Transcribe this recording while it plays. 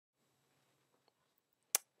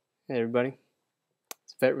Hey everybody,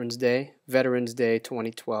 it's Veterans Day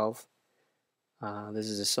 2012. This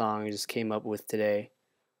is a song I just came up with today.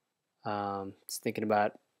 Just thinking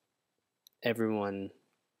about everyone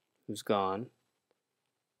who's gone.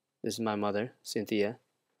 This is my mother, Cynthia.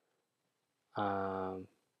 We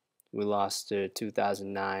lost her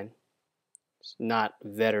 2009. She's not a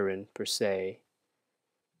veteran per se,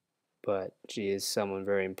 but she is someone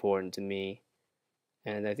very important to me,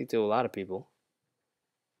 and I think to a lot of people.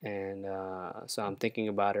 And so I'm thinking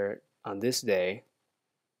about her on this day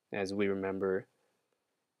as we remember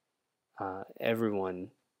everyone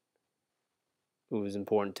who was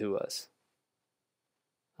important to us.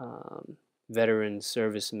 Veterans,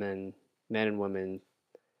 servicemen, men and women,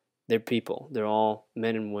 they're people. They're all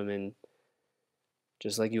men and women,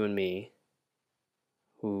 just like you and me,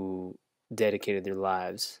 who dedicated their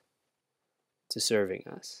lives to serving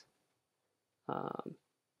us.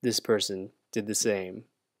 This person did the same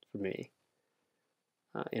for me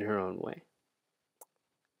in her own way.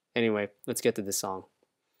 Anyway, let's get to this song.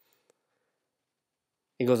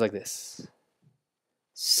 It goes like this.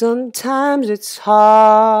 Sometimes it's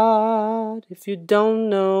hard if you don't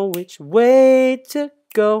know which way to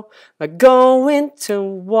go, like going to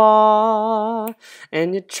war,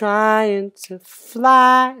 and you're trying to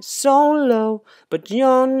fly so low, but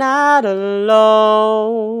you're not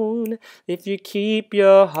alone if you keep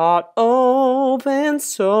your heart open.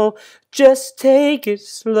 So just take it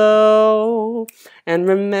slow and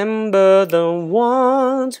remember the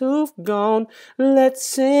ones who've gone. Let's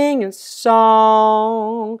sing a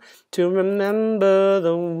song to remember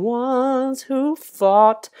the ones who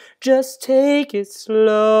fought. Just take it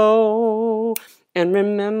slow and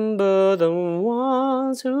remember the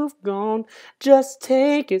ones who've gone. Just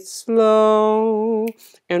take it slow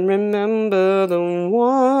and remember the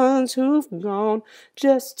ones who've gone.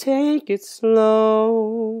 Just take it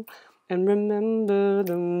slow and remember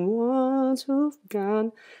the ones who've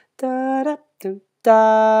gone. Da da da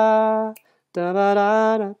da da da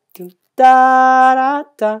da da da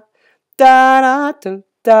da da da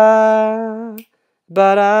da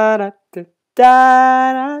ba da da da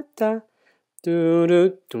da da do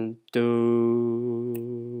do dum dum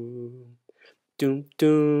dum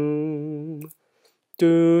dum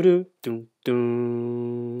do do dum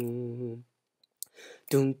dum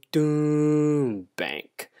dum dum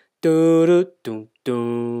bank do do dum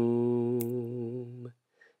dum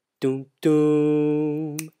dum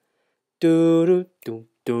dum do do dum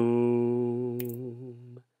dum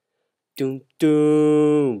dum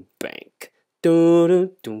dum bank do do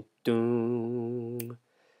dum dum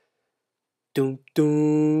dum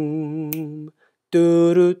dum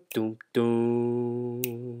do do dum dum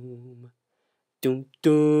dum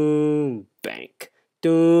dum bank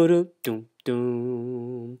do do dum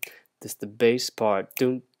dum. This the bass part.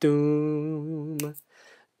 Dum dum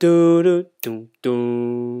do do dum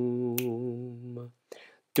dum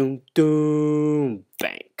dum dum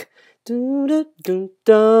bank do do dum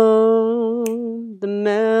dum. The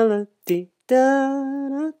melody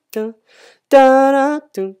da da da da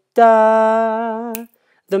da da.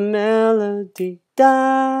 The melody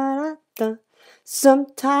da da.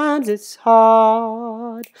 Sometimes it's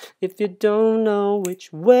hard if you don't know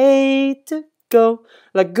which way to go,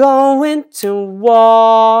 like going to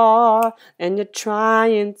war, and you're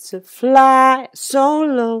trying to fly so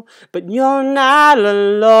low, but you're not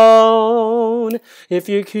alone if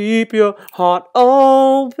you keep your heart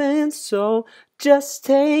open. So just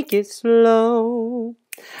take it slow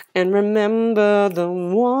and remember the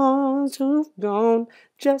ones who've gone.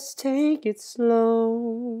 Just take it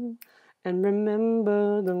slow and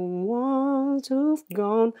remember the ones who've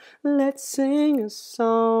gone. Let's sing a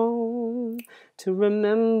song to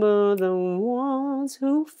remember the ones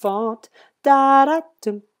who fought. Da da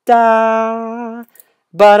da da,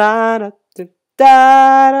 ba da da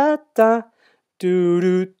da da da, do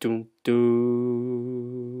do dum dum,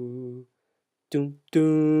 dum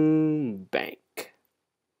dum bank.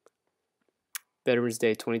 Veterans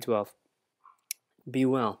Day 2012. Be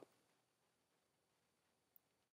well.